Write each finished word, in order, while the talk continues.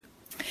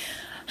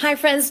Hi,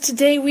 friends.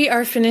 Today we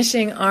are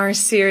finishing our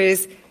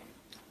series,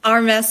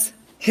 Our Mess,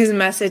 His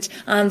Message,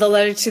 on the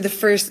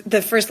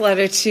first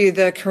letter to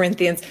the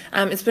Corinthians.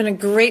 It's been a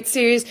great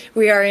series.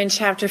 We are in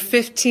chapter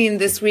 15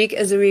 this week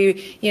as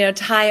we,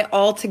 tie it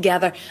all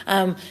together.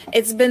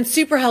 It's been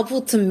super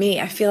helpful to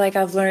me. I feel like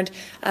I've learned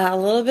a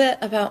little bit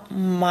about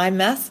my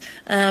mess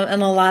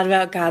and a lot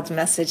about God's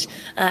message.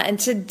 And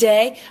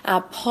today,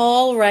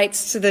 Paul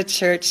writes to the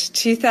church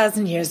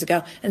 2,000 years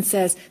ago and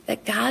says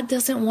that God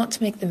doesn't want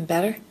to make them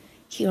better.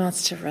 He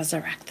wants to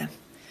resurrect them.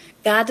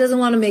 God doesn't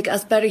want to make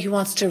us better. He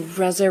wants to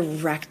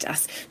resurrect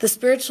us. The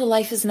spiritual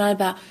life is not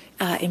about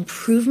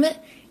improvement.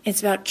 It's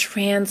about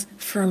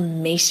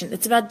transformation.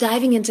 It's about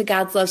diving into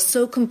God's love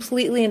so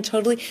completely and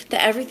totally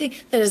that everything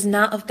that is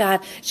not of God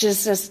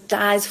just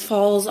dies,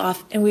 falls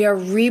off, and we are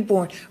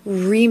reborn,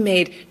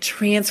 remade,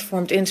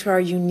 transformed into our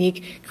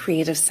unique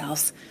creative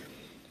selves.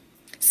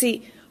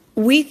 See,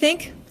 we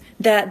think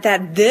that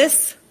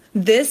this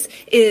is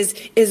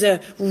a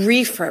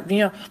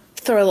refurb,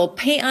 throw a little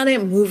paint on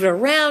it, move it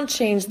around,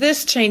 change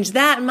this, change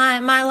that, and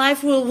my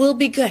life will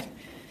be good.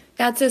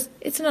 God says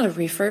it's not a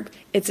refurb,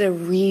 it's a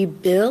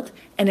rebuild,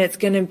 and it's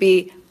going to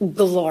be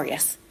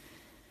glorious.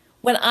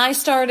 When I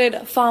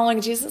started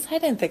following Jesus, I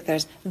didn't think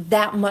there's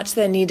that much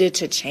that needed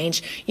to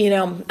change.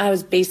 I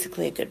was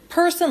basically a good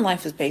person.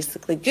 Life was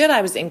basically good.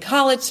 I was in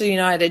college, so,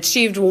 I'd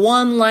achieved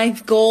one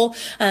life goal.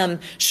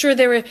 Sure,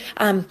 there were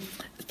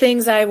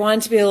things I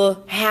wanted to be a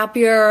little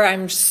happier.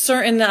 I'm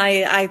certain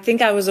I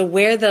think I was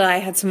aware that I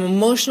had some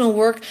emotional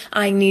work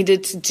I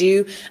needed to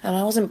do. And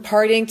I wasn't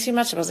partying too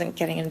much. I wasn't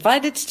getting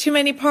invited to too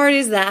many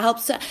parties. That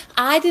helps.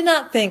 I did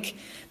not think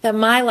that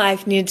my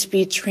life needed to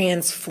be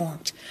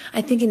transformed.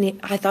 I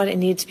thought it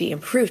needed to be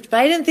improved, but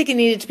I didn't think it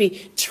needed to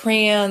be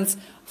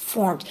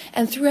transformed.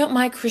 And throughout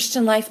my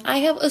Christian life, I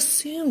have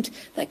assumed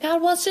that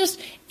God wants to just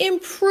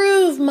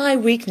improve my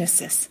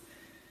weaknesses.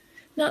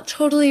 Not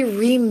totally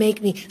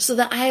remake me so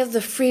that I have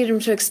the freedom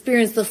to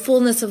experience the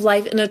fullness of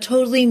life in a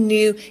totally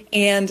new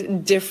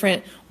and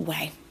different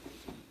way.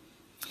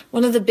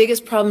 One of the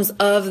biggest problems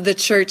of the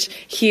church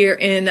here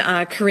in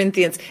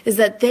Corinthians is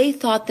that they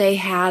thought they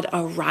had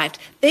arrived.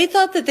 They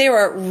thought that they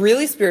were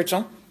really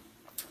spiritual.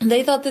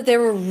 They thought that they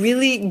were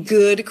really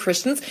good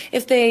Christians.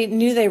 If they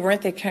knew they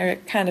weren't, they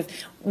kind of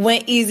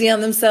went easy on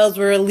themselves,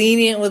 were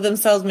lenient with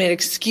themselves, made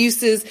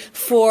excuses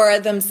for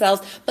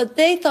themselves. But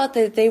they thought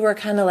that they were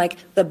kind of like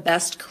the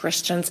best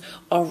Christians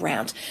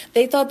around.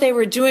 They thought they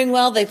were doing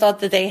well. They thought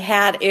that they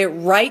had it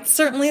right,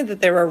 certainly, that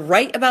they were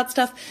right about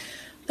stuff.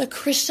 The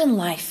Christian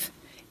life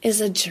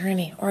is a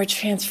journey or a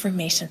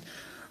transformation.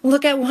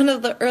 Look at one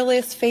of the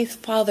earliest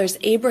faith fathers,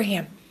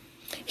 Abraham.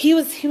 He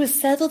was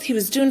settled. He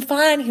was doing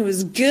fine. He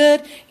was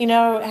good.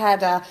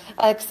 Had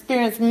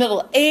experienced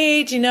middle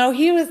age.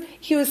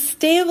 He was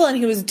stable and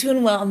he was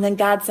doing well. And then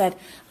God said,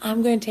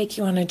 "I'm going to take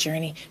you on a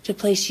journey to a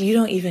place you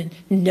don't even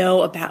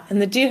know about." And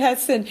the dude had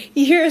spent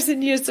years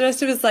and years, the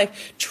rest of his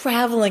life,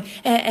 traveling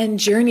and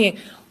journeying.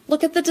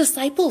 Look at the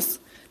disciples.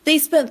 They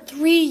spent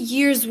 3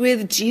 years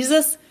with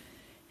Jesus,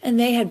 and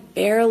they had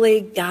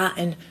barely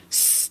gotten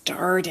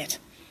started.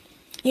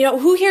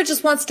 Who here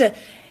just wants to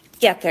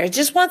get there,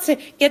 just wants to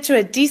get to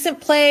a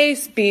decent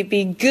place,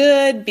 be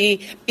good,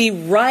 be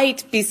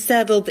right, be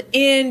settled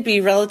in, be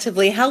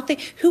relatively healthy?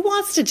 Who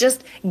wants to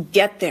just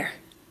get there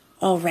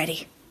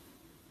already?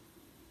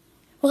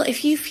 Well,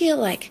 if you feel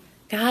like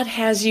God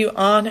has you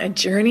on a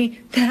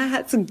journey,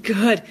 that's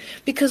good,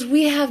 because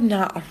we have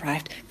not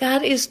arrived.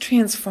 God is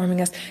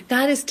transforming us.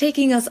 God is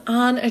taking us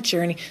on a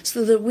journey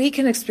so that we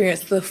can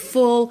experience the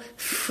full,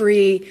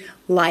 free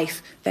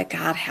life that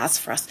God has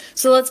for us.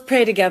 So let's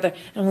pray together,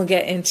 and we'll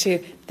get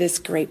into this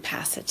great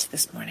passage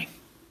this morning.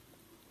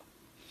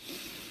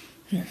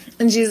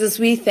 And Jesus,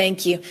 we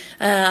thank you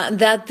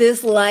that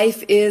this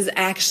life is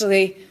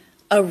actually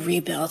a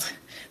rebuild,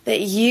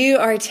 that you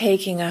are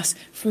taking us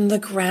from the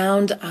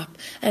ground up,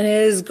 and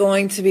it is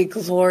going to be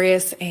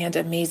glorious and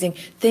amazing.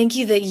 Thank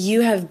you that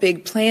you have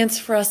big plans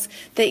for us,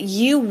 that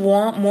you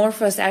want more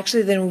for us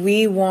actually than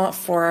we want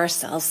for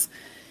ourselves.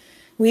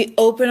 We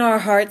open our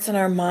hearts and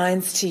our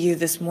minds to you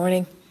this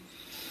morning.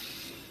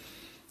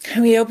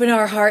 We open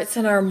our hearts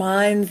and our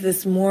minds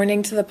this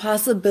morning to the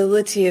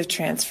possibility of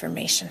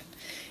transformation.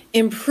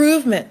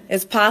 Improvement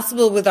is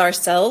possible with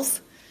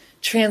ourselves.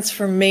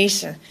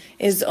 Transformation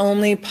is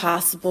only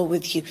possible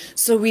with you.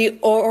 So we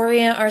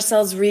reorient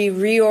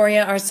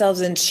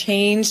ourselves and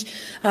change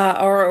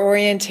our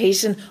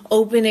orientation,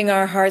 opening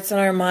our hearts and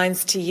our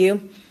minds to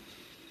you.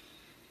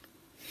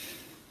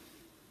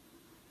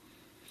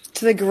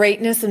 To the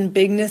greatness and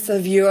bigness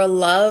of your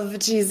love,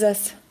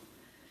 Jesus.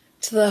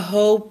 To the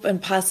hope and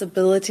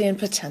possibility and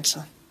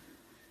potential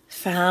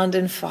found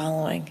in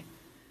following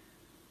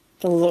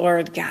the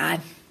Lord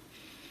God.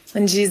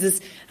 And Jesus,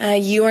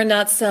 you are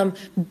not some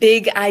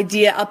big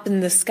idea up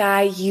in the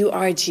sky. You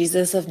are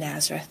Jesus of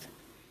Nazareth,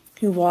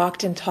 who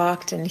walked and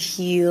talked and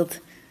healed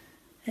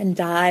and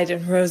died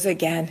and rose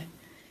again.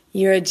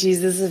 You are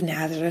Jesus of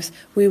Nazareth.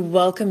 We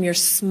welcome your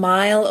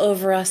smile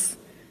over us.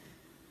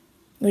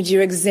 Would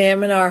you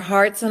examine our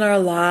hearts and our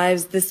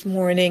lives this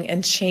morning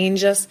and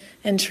change us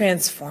and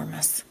transform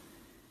us?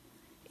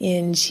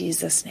 In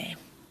Jesus' name,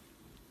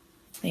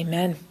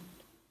 amen.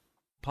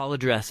 Paul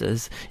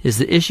addresses is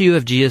the issue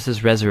of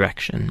Jesus'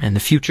 resurrection and the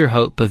future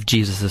hope of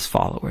Jesus'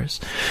 followers.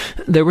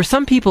 There were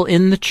some people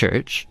in the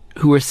church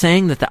who were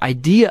saying that the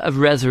idea of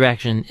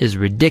resurrection is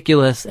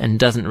ridiculous and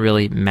doesn't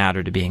really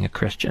matter to being a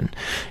Christian.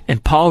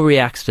 And Paul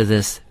reacts to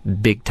this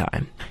big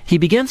time. He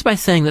begins by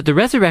saying that the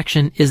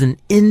resurrection is an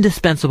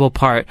indispensable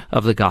part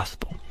of the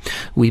gospel.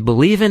 We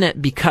believe in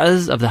it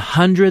because of the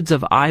hundreds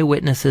of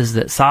eyewitnesses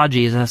that saw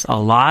Jesus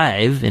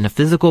alive in a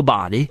physical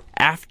body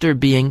after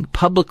being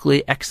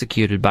publicly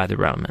executed by the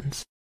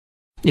Romans.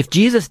 If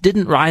Jesus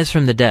didn't rise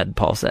from the dead,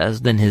 Paul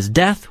says, then his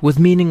death was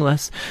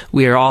meaningless.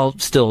 We are all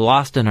still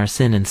lost in our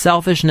sin and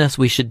selfishness.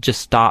 We should just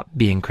stop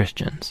being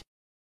Christians.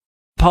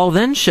 Paul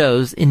then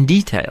shows in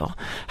detail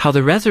how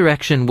the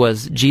resurrection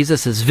was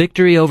Jesus'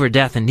 victory over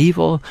death and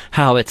evil,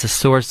 how it's a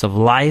source of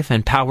life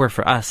and power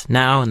for us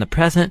now in the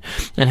present,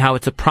 and how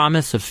it's a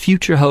promise of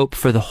future hope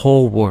for the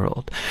whole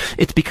world.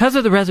 It's because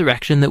of the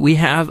resurrection that we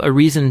have a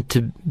reason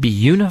to be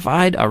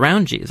unified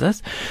around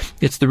Jesus.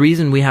 It's the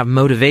reason we have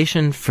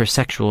motivation for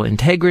sexual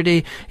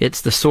integrity. It's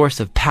the source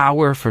of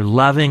power for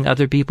loving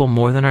other people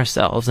more than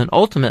ourselves. And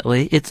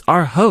ultimately, it's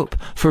our hope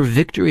for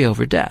victory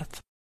over death.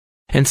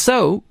 And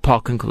so, Paul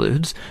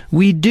concludes,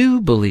 we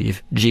do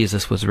believe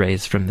Jesus was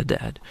raised from the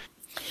dead.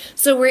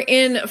 So we're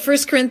in 1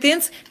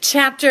 Corinthians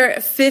chapter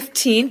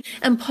 15,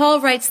 and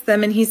Paul writes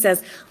them, and he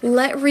says,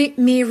 "Let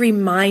me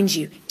remind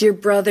you, dear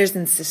brothers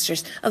and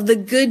sisters, of the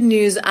good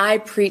news I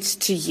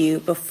preached to you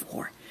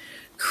before.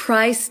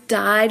 Christ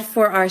died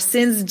for our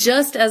sins,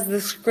 just as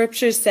the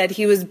scriptures said.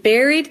 He was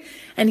buried,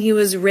 and he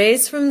was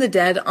raised from the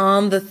dead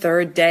on the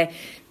third day.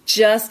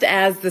 Just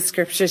as the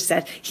scripture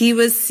said. He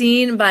was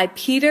seen by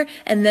Peter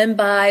and then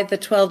by the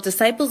 12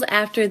 disciples.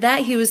 After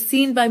that, he was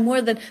seen by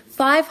more than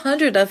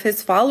 500 of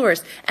his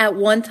followers at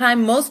one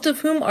time, most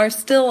of whom are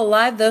still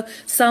alive, though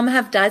some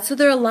have died. So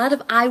there are a lot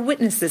of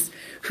eyewitnesses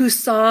who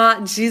saw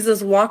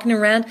Jesus walking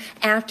around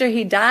after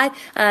he died.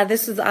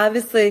 This was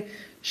obviously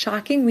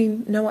shocking. We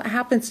know what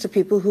happens to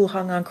people who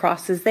hung on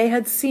crosses. They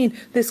had seen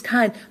this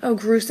kind of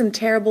gruesome,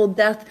 terrible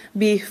death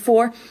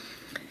before.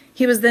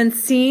 He was then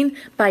seen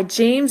by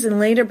James and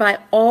later by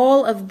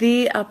all of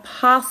the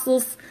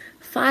apostles.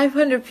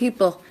 500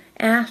 people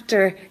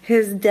after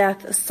his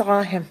death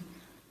saw him.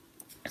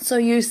 So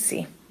you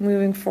see,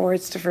 moving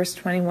forwards to verse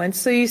 21,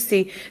 so you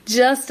see,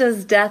 just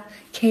as death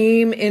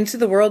came into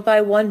the world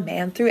by one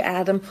man through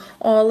Adam,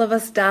 all of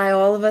us die,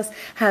 all of us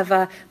have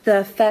the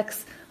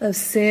effects of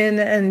sin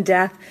and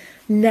death.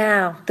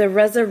 Now, the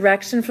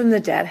resurrection from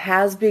the dead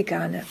has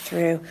begun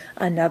through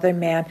another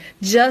man.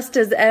 Just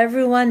as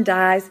everyone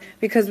dies,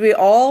 because we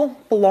all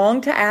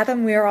belong to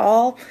Adam, we are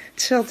all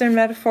children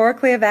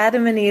metaphorically of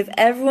Adam and Eve,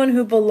 everyone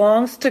who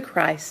belongs to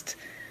Christ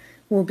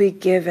will be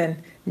given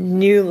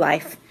new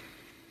life.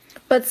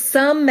 But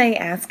some may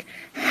ask,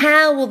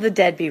 how will the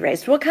dead be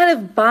raised? What kind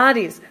of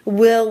bodies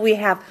will we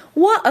have?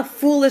 What a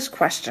foolish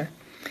question.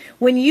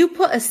 When you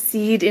put a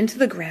seed into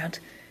the ground,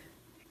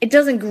 it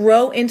doesn't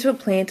grow into a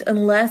plant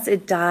unless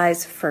it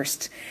dies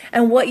first.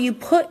 And what you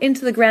put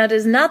into the ground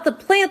is not the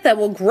plant that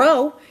will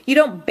grow. You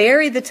don't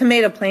bury the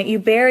tomato plant, you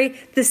bury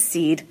the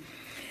seed.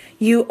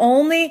 You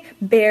only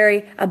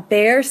bury a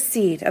bare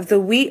seed of the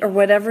wheat or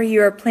whatever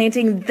you are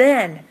planting,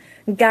 then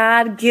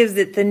God gives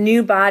it the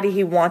new body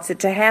he wants it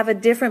to have. A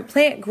different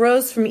plant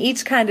grows from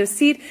each kind of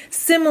seed.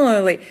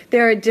 Similarly,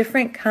 there are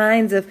different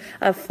kinds of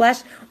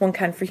flesh, one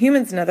kind for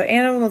humans, another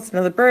animals,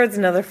 another birds,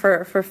 another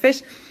for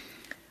fish.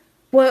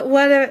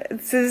 So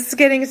this is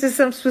getting into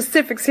some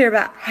specifics here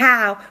about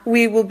how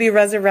we will be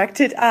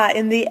resurrected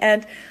in the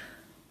end.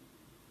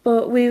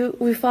 But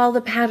we follow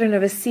the pattern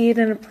of a seed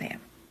and a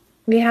plant.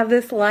 We have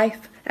this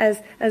life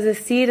as a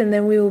seed, and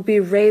then we will be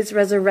raised,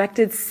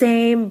 resurrected,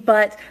 same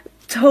but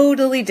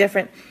totally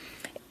different.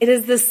 It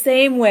is the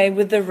same way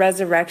with the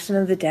resurrection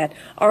of the dead.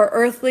 Our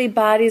earthly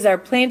bodies are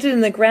planted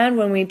in the ground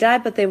when we die,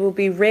 but they will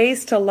be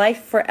raised to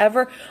life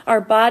forever.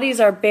 Our bodies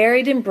are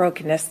buried in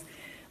brokenness.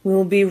 We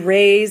will be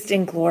raised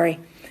in glory.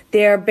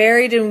 They are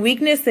buried in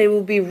weakness. They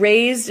will be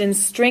raised in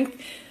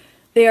strength.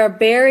 They are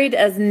buried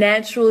as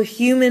natural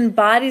human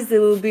bodies. They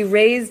will be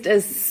raised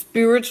as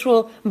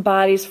spiritual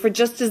bodies. For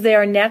just as they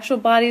are natural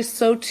bodies,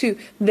 so too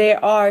they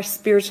are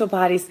spiritual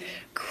bodies.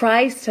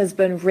 Christ has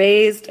been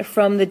raised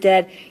from the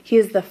dead. He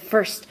is the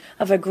first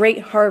of a great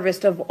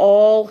harvest of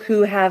all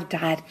who have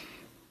died.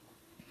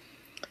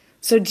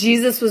 So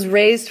Jesus was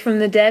raised from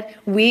the dead.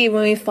 When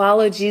we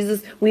follow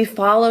Jesus, we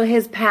follow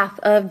his path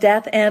of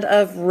death and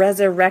of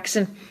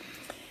resurrection.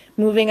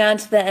 Moving on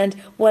to the end,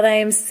 what I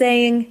am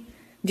saying,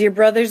 dear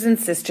brothers and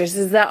sisters,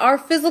 is that our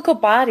physical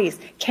bodies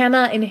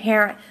cannot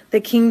inherit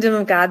the kingdom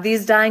of God.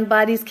 These dying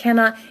bodies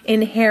cannot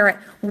inherit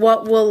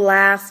what will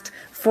last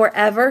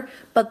forever.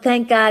 But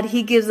thank God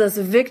he gives us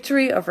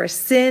victory over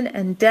sin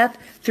and death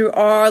through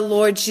our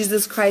Lord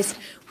Jesus Christ.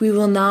 We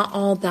will not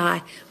all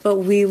die, but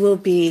we will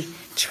be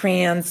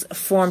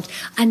transformed.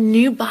 A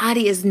new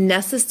body is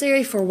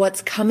necessary for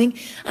what's coming.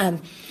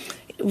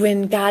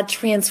 when God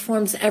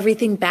transforms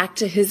everything back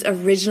to his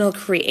original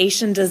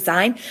creation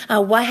design.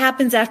 What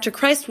happens after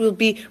Christ will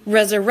be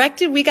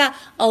resurrected. We got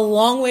a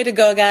long way to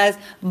go, guys.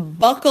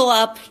 Buckle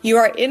up. You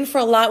are in for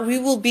a lot. We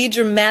will be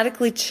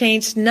dramatically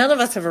changed. None of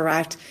us have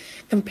arrived.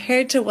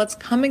 Compared to what's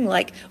coming,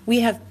 like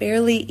we have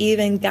barely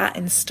even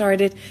gotten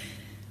started.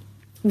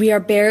 We are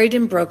buried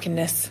in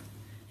brokenness,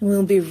 and we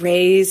will be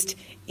raised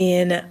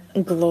in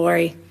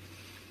glory.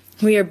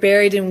 We are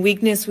buried in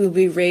weakness. We will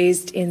be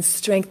raised in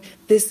strength.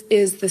 This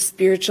is the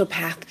spiritual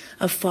path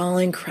of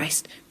following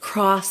Christ.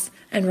 Cross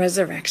and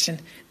resurrection.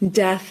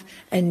 Death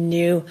and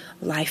new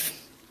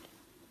life.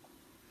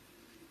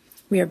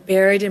 We are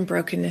buried in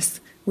brokenness.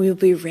 We will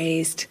be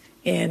raised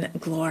in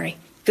glory.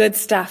 Good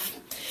stuff.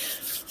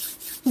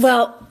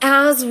 Well,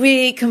 as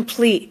we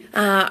complete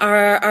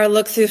our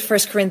look through 1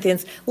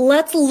 Corinthians,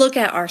 let's look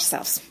at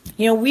ourselves.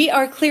 We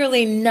are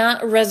clearly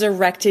not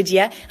resurrected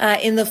yet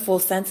in the full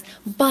sense,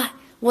 but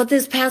what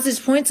this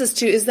passage points us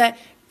to is that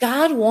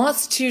God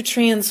wants to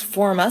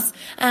transform us.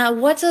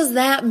 What does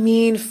that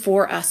mean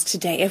for us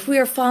today? If we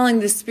are following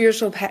the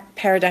spiritual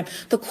paradigm,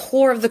 the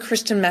core of the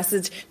Christian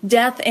message,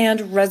 death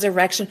and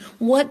resurrection,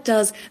 what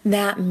does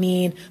that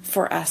mean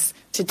for us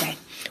today?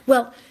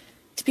 Well,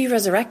 to be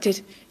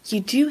resurrected, you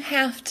do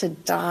have to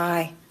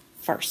die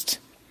first.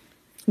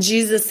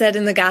 Jesus said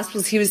in the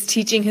Gospels, he was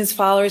teaching his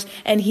followers,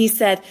 and he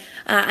said,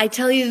 I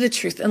tell you the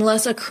truth,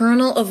 unless a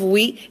kernel of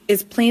wheat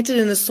is planted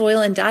in the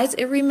soil and dies,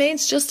 it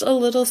remains just a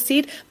little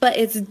seed, but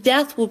its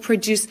death will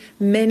produce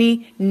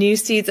many new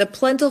seeds, a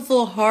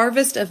plentiful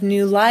harvest of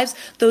new lives.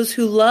 Those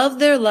who love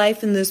their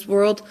life in this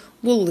world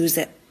will lose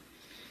it.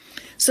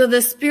 So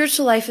the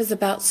spiritual life is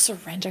about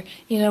surrender.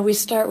 We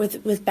start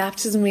with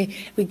baptism.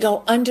 We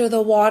go under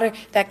the water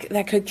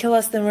that could kill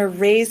us. Then we're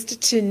raised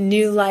to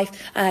new life.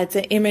 It's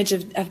an image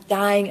of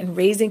dying and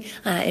raising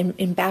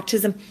in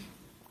baptism.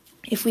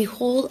 If we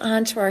hold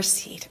on to our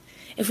seed,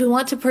 if we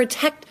want to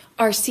protect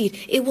our seed,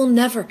 it will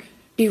never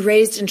be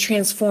raised and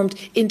transformed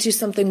into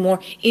something more,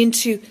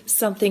 into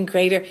something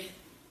greater.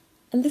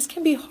 And this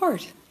can be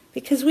hard.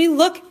 Because we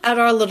look at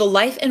our little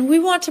life and we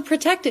want to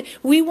protect it.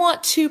 We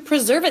want to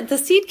preserve it. The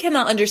seed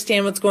cannot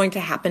understand what's going to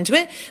happen to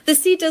it. The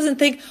seed doesn't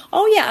think,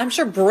 oh yeah, I'm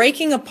sure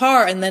breaking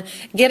apart and then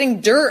getting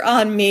dirt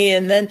on me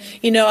and then,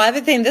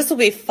 everything, this will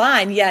be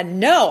fine. Yeah,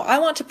 no, I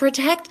want to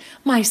protect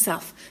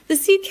myself. The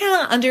seed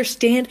cannot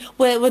understand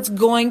what's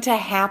going to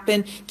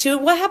happen to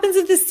it. What happens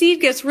if the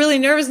seed gets really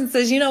nervous and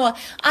says, you know what,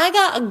 I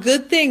got a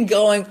good thing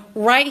going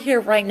right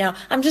here, right now.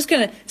 I'm just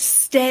going to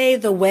stay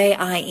the way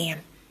I am.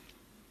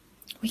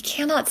 We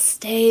cannot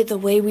stay the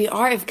way we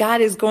are if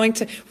God is going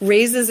to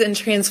raise us and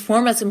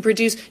transform us and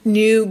produce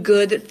new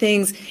good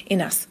things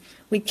in us.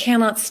 We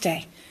cannot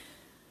stay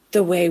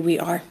the way we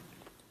are.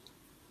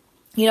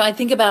 I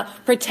think about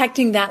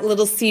protecting that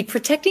little seed,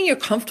 protecting your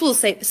comfortable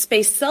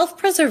space,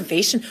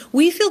 self-preservation.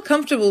 We feel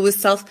comfortable with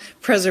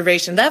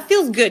self-preservation. That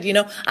feels good.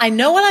 I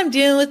know what I'm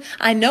dealing with.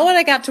 I know what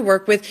I got to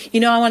work with. I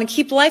want to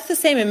keep life the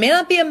same. It may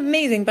not be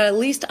amazing, but at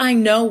least I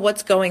know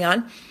what's going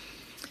on.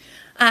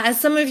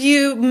 As some of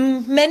you,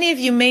 many of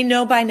you may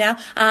know by now,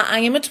 I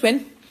am a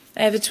twin.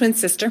 I have a twin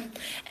sister.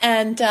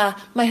 And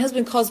my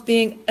husband calls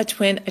being a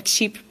twin a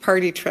cheap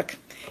party trick.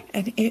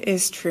 And it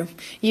is true.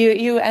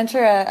 You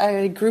enter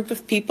a group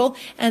of people,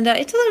 and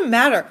it doesn't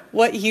matter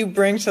what you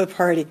bring to the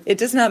party. It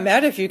does not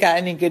matter if you got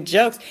any good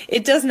jokes.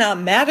 It does not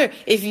matter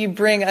if you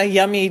bring a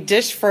yummy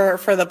dish for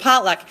the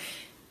potluck.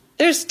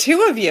 There's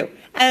two of you.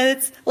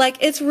 And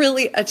it's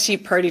really a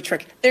cheap party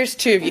trick. There's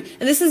two of you.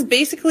 And this is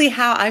basically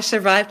how I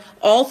survived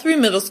all through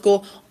middle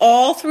school,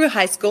 all through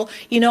high school.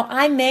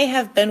 I may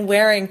have been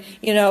wearing,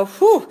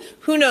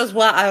 who knows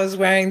what I was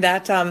wearing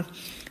that,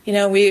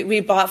 we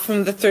bought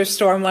from the thrift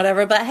store and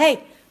whatever. But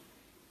hey,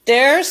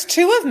 there's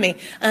two of me.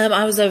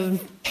 I was a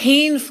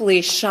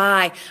painfully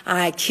shy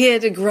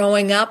kid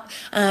growing up.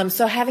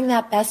 So having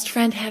that best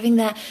friend, having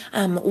that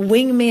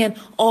wingman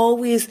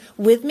always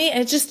with me,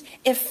 and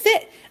it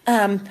fit.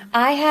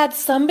 I had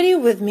somebody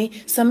with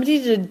me,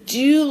 somebody to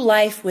do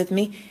life with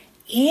me.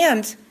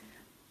 And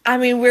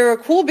we were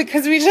cool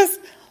because we just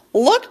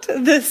looked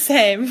the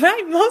same,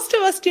 right? Most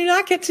of us do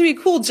not get to be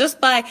cool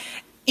just by,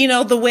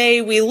 the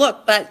way we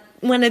look. But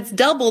when it's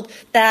doubled,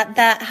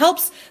 that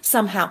helps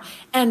somehow.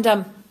 And,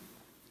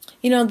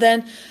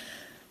 then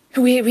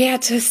we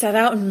had to set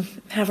out and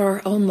have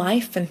our own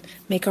life and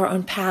make our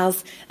own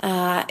paths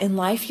in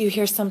life. You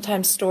hear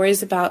sometimes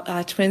stories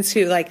about twins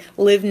who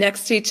live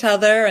next to each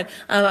other, and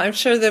I'm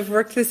sure they've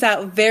worked this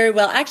out very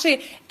well.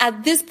 Actually,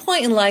 at this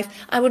point in life,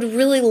 I would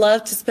really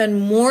love to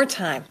spend more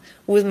time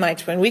with my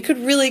twin. We could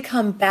really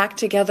come back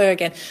together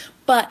again.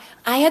 But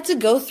I had to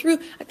go through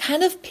a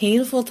kind of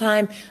painful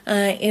time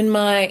in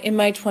my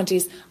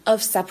 20s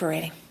of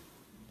separating,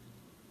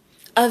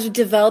 of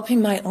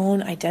developing my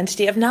own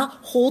identity, of not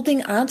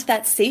holding on to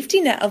that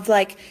safety net of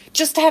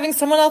just having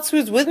someone else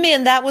who's with me,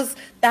 and that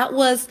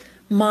was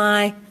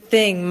my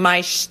thing,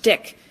 my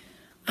shtick.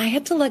 I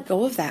had to let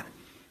go of that.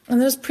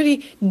 And there's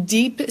pretty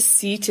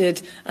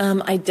deep-seated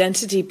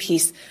identity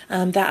piece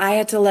that I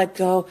had to let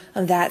go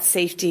of that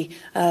safety,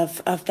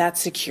 of that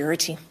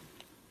security.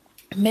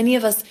 Many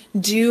of us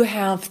do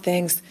have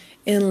things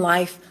in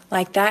life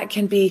like that. It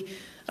can be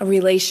a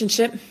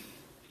relationship.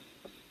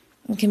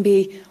 It can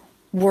be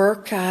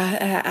work,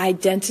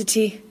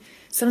 identity.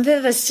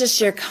 Something that's just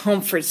your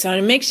comfort zone.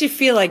 It makes you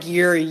feel like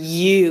you're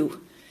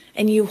you,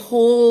 and you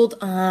hold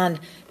on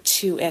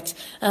to it.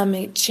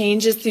 It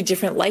changes through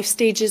different life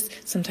stages.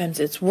 Sometimes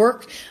it's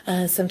work,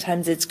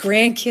 sometimes it's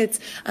grandkids,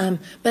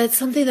 but it's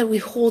something that we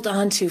hold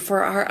on to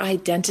for our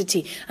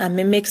identity.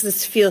 It makes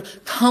us feel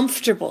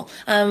comfortable.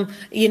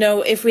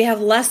 If we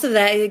have less of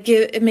that, it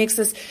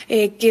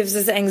gives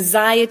us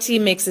anxiety,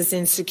 makes us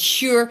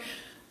insecure.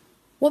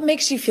 What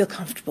makes you feel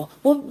comfortable?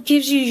 What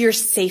gives you your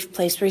safe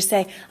place where you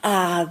say,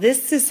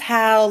 this is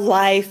how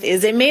life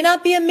is. It may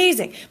not be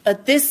amazing,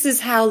 but this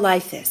is how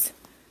life is.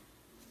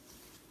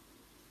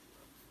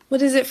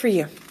 What is it for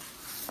you?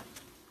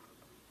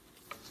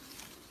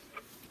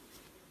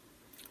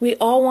 We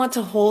all want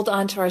to hold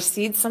on to our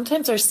seeds.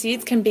 Sometimes our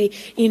seeds can be,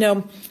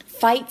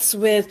 fights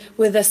with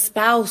a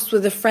spouse,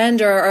 with a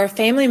friend or a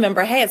family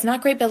member. Hey, it's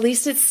not great, but at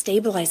least it's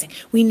stabilizing.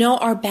 We know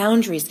our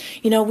boundaries.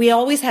 We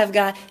always have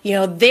got,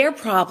 their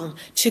problem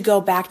to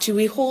go back to.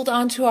 We hold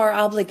on to our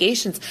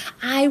obligations.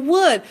 I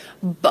would,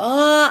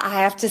 but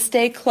I have to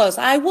stay close.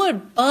 I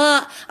would,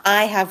 but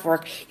I have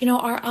work.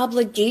 Our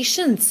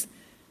obligations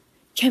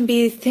can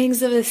be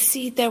things of a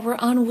seed that we're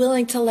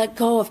unwilling to let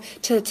go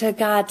of to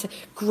God to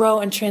grow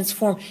and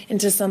transform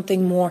into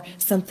something more,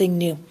 something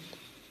new.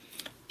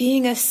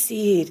 Being a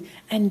seed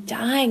and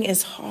dying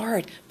is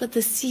hard, but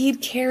the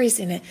seed carries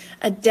in it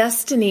a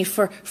destiny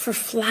for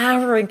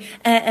flowering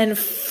and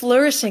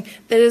flourishing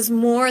that is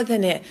more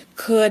than it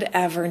could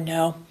ever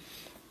know.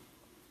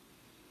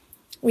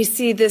 We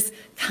see this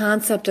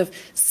concept of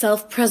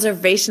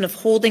self-preservation, of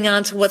holding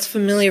on to what's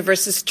familiar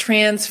versus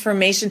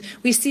transformation.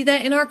 We see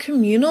that in our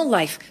communal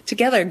life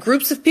together.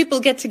 Groups of people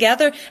get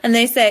together and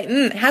they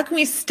say, how can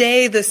we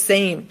stay the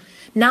same?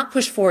 Not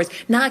push forward,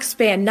 not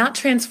expand, not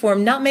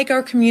transform, not make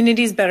our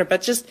communities better,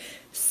 but just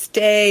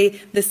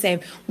stay the same.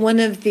 One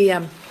of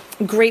the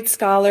great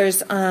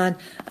scholars on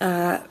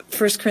 1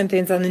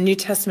 Corinthians on the New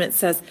Testament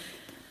says,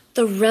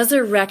 the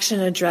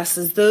resurrection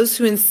addresses those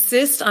who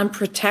insist on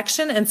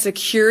protection and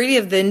security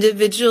of the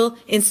individual,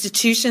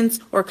 institutions,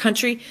 or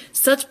country.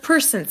 Such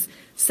persons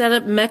set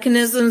up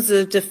mechanisms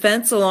of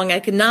defense along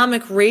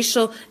economic,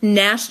 racial,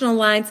 national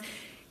lines.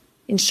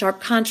 In sharp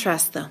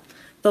contrast, though,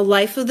 the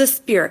life of the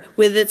Spirit,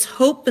 with its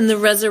hope in the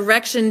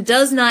resurrection,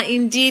 does not,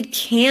 indeed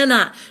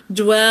cannot,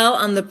 dwell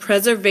on the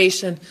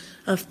preservation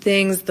of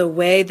things the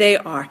way they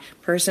are,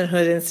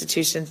 personhood,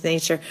 institutions,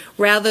 nature.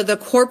 Rather, the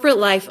corporate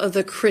life of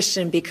the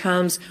Christian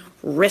becomes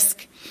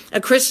risk.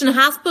 A Christian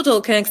hospital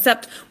can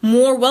accept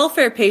more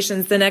welfare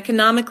patients than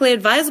economically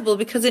advisable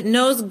because it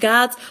knows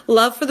God's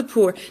love for the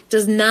poor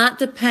does not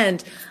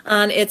depend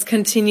on its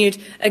continued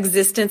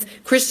existence.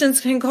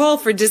 Christians can call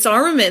for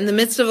disarmament in the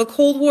midst of a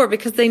Cold War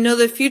because they know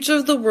the future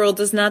of the world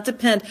does not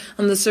depend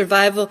on the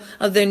survival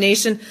of their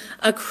nation.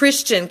 A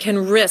Christian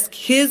can risk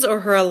his or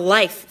her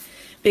life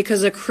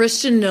because a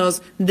Christian knows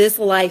this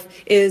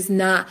life is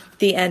not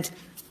the end.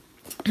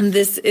 And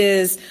this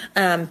is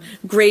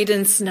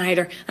Graydon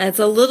Snyder. And it's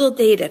a little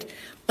dated,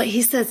 but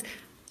he says,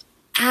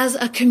 as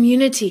a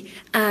community,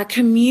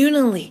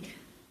 communally,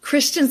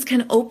 Christians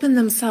can open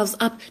themselves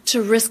up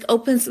to risk,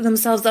 open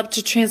themselves up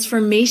to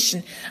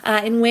transformation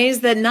in ways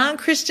that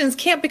non-Christians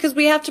can't because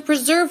we have to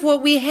preserve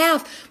what we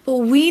have. But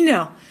we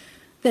know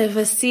that if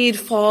a seed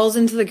falls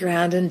into the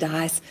ground and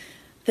dies,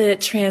 that it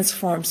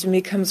transforms and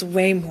becomes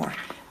way more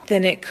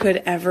than it could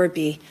ever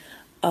be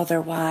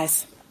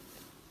otherwise.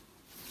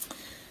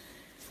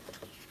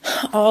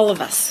 All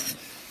of us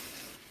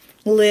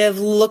live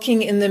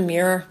looking in the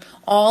mirror.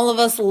 All of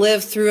us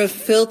live through a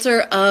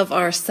filter of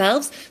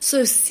ourselves.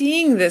 So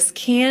seeing this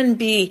can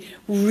be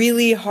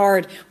really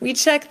hard. We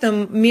check the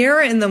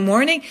mirror in the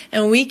morning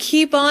and we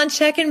keep on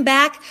checking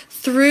back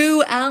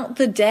throughout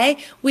the day.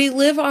 We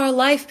live our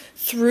life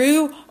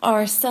through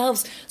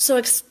ourselves. So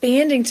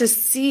expanding to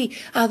see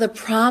the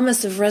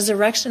promise of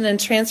resurrection and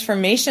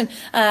transformation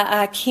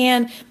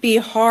can be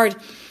hard.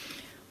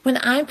 When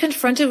I'm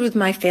confronted with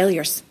my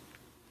failures,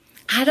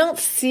 I don't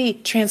see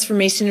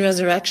transformation and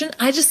resurrection.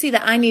 I just see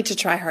that I need to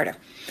try harder.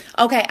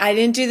 Okay, I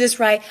didn't do this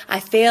right.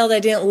 I failed. I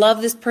didn't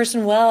love this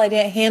person well. I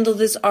didn't handle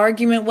this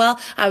argument well.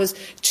 I was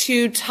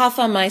too tough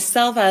on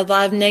myself. I had a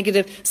lot of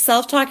negative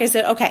self-talk. I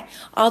said, okay,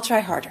 I'll try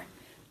harder.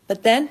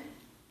 But then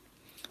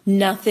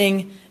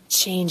nothing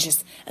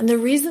changes. And the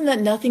reason that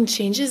nothing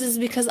changes is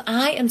because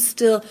I am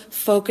still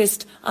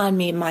focused on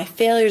me, my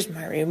failures,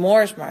 my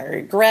remorse, my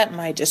regret,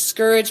 my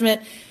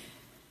discouragement.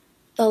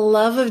 The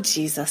love of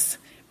Jesus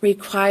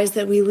requires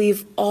that we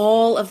leave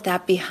all of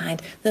that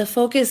behind. The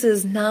focus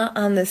is not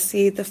on the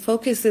seed. The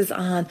focus is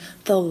on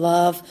the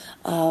love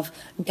of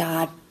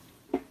God.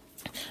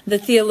 The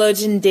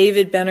theologian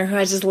David Benner, who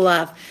I just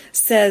love,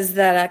 says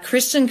that a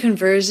Christian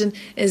conversion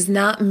is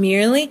not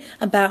merely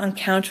about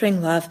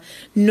encountering love,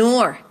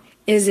 nor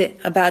is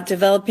it about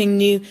developing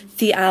new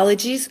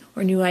theologies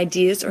or new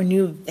ideas or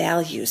new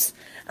values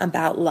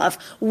about love.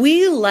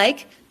 We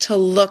like to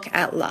look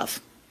at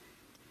love.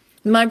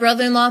 My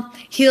brother-in-law,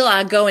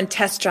 he'll go and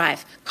test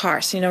drive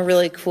cars,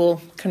 really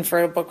cool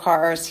convertible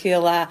cars.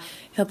 He'll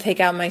take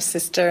out my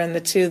sister, and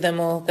the two of them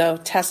will go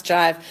test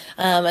drive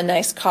a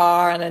nice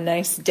car on a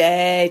nice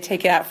day,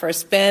 take it out for a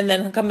spin,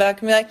 then he'll come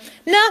back and be like,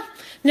 no,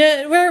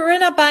 we're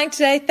not buying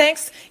today.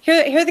 Thanks.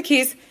 Here are the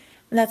keys.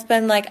 And that's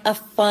been like a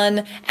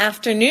fun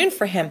afternoon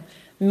for him.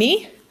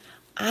 Me,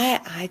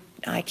 I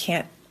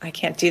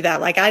can't do that.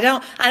 Like I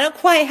don't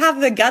quite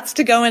have the guts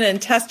to go in and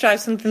test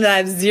drive something that I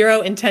have zero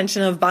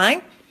intention of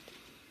buying.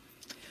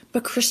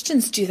 But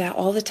Christians do that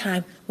all the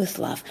time with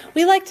love.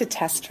 We like to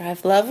test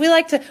drive love. We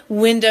like to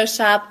window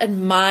shop,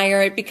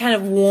 admire it, be kind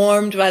of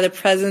warmed by the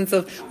presence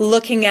of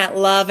looking at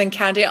love and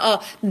counting,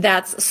 oh,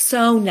 that's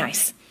so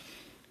nice.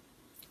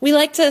 We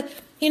like to,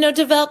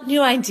 develop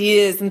new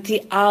ideas and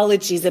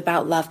theologies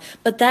about love.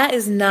 But that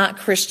is not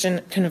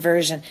Christian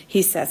conversion,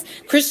 he says.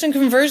 Christian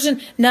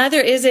conversion, neither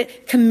is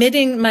it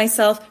committing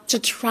myself to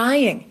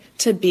trying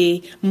to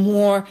be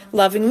more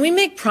loving. We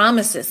make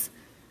promises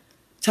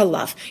to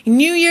love.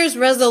 New Year's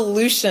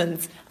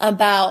resolutions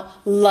about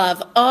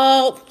love.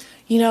 Oh,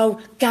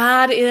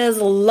 God is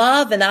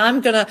love, and I'm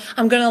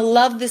gonna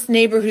love this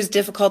neighbor who's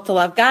difficult to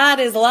love. God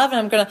is love, and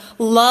I'm gonna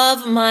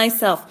love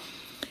myself.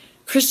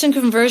 Christian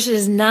conversion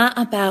is not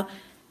about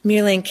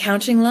merely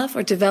encountering love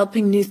or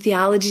developing new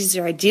theologies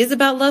or ideas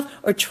about love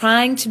or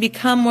trying to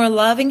become more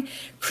loving.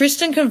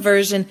 Christian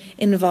conversion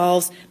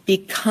involves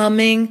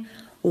becoming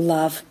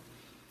love.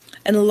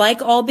 And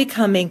like all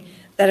becoming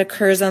that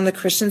occurs on the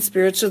Christian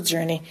spiritual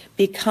journey,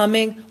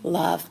 becoming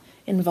love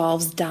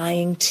involves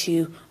dying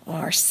to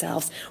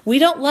ourselves. We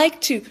don't like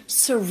to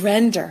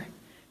surrender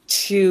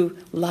to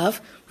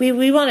love.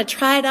 We want to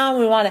try it on.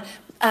 We want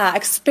to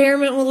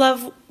experiment with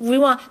love. We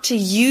want to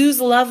use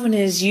love when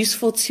it is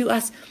useful to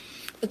us.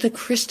 But the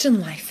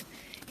Christian life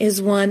is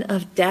one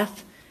of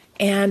death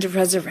and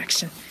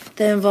resurrection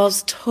that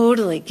involves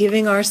totally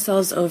giving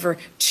ourselves over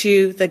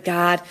to the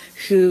God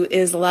who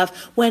is love.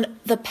 When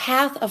the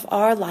path of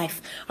our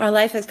life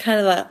is kind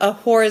of a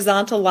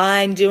horizontal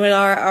line doing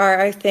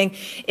our thing,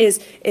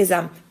 is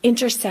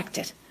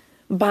intersected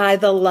by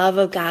the love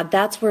of God.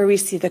 That's where we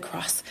see the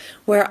cross,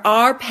 where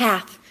our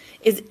path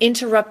is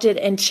interrupted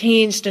and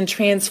changed and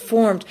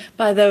transformed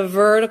by the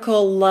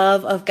vertical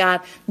love of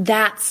God.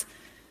 That's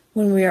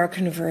when we are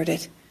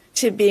converted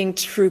to being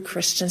true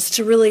Christians,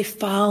 to really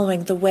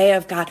following the way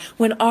of God.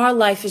 When our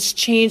life is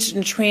changed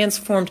and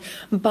transformed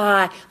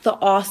by the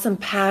awesome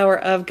power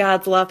of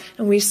God's love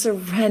and we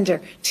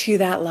surrender to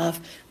that love,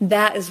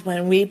 that is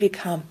when we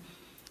become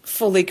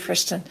fully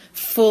Christian,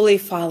 fully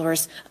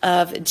followers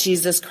of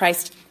Jesus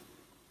Christ.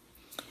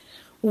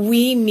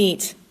 We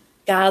meet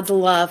God's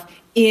love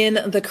in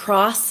the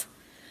cross,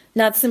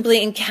 not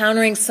simply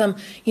encountering some,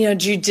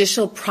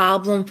 judicial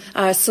problem,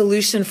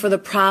 solution for the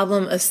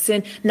problem of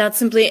sin, not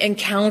simply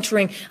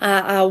encountering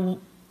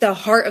the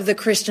heart of the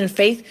Christian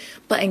faith,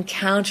 but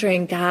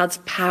encountering God's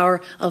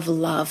power of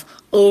love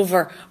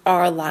over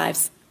our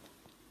lives.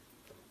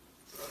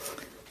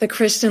 The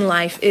Christian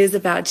life is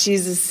about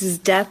Jesus'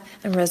 death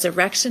and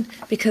resurrection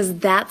because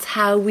that's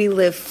how we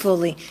live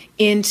fully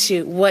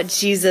into what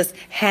Jesus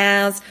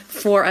has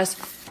for us,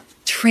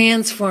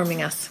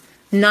 transforming us,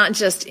 not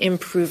just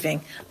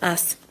improving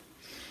us.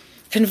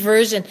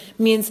 Conversion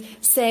means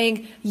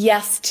saying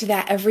yes to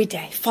that every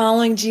day.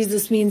 Following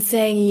Jesus means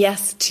saying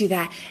yes to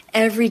that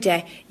every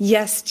day.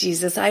 Yes,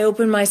 Jesus, I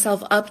open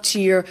myself up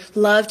to your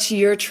love, to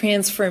your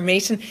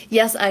transformation.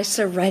 Yes, I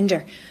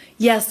surrender.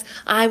 Yes,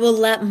 I will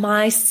let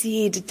my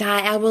seed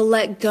die. I will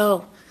let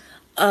go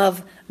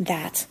of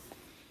that.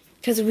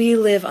 Because we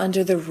live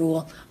under the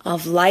rule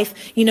of life.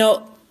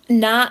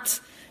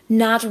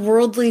 Not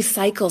worldly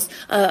cycles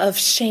of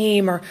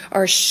shame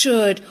or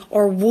should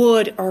or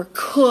would or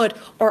could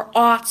or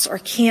oughts or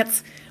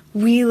can'ts.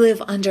 We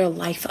live under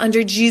life,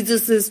 under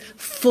Jesus's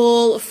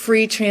full,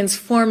 free,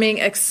 transforming,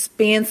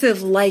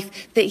 expansive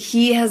life that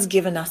he has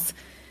given us.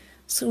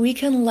 So we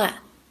can let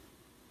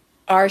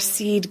our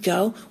seed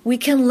go. We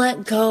can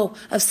let go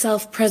of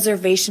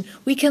self-preservation.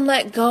 We can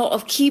let go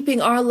of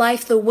keeping our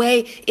life the way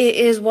it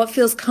is, what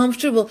feels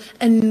comfortable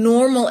and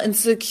normal and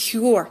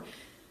secure.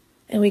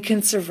 And we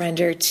can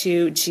surrender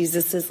to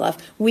Jesus' love.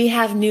 We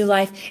have new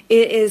life.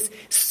 It is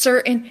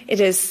certain. It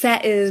is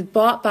set. It is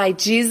bought by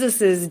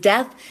Jesus'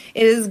 death.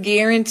 It is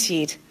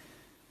guaranteed.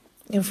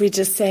 If we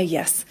just say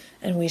yes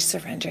and we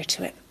surrender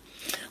to it.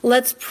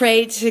 Let's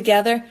pray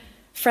together,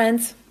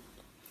 friends,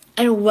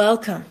 and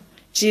welcome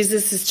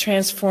Jesus'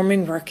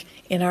 transforming work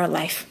in our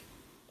life.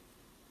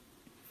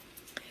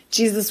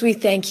 Jesus, we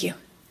thank you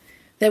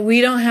that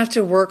we don't have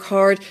to work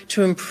hard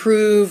to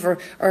improve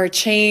or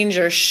change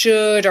or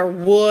should or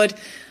would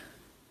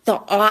the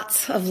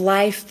oughts of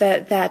life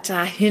that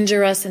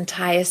hinder us and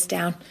tie us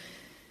down.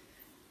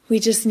 We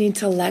just need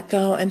to let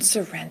go and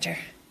surrender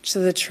to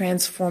the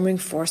transforming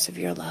force of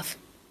your love.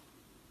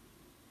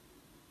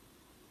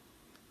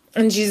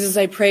 And Jesus,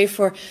 I pray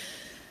for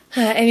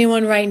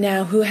anyone right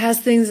now who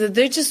has things that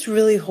they're just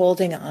really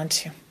holding on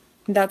to,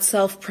 that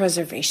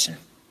self-preservation.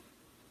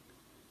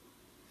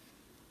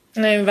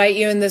 And I invite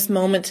you in this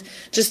moment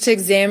just to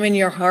examine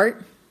your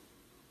heart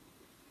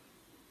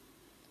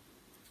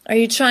Are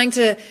you trying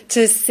to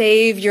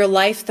save your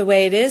life the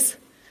way it is?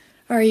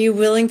 Or are you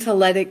willing to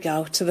let it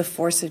go to the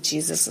force of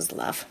Jesus'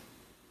 love?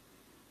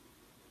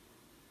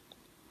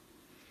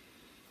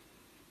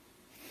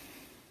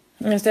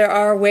 And if there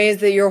are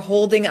ways that you're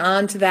holding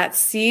on to that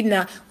seed,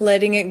 not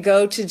letting it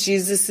go to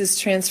Jesus'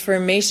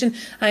 transformation,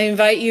 I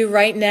invite you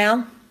right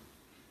now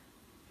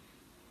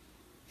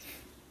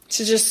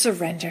to just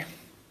surrender.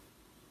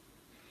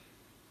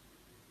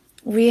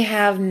 We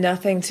have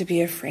nothing to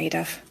be afraid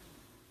of.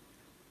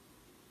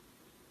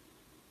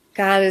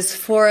 God is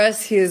for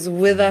us. He is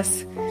with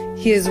us.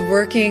 He is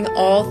working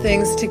all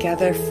things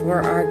together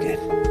for our good.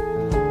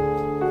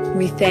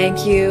 We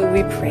thank you.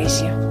 We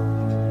praise you.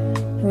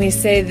 And we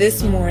say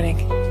this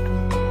morning,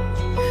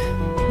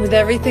 with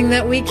everything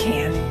that we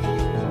can,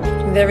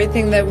 with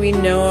everything that we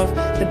know of,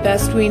 the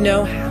best we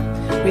know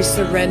how, we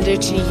surrender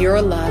to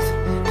your love.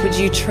 Would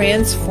you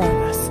transform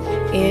us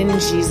in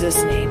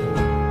Jesus' name?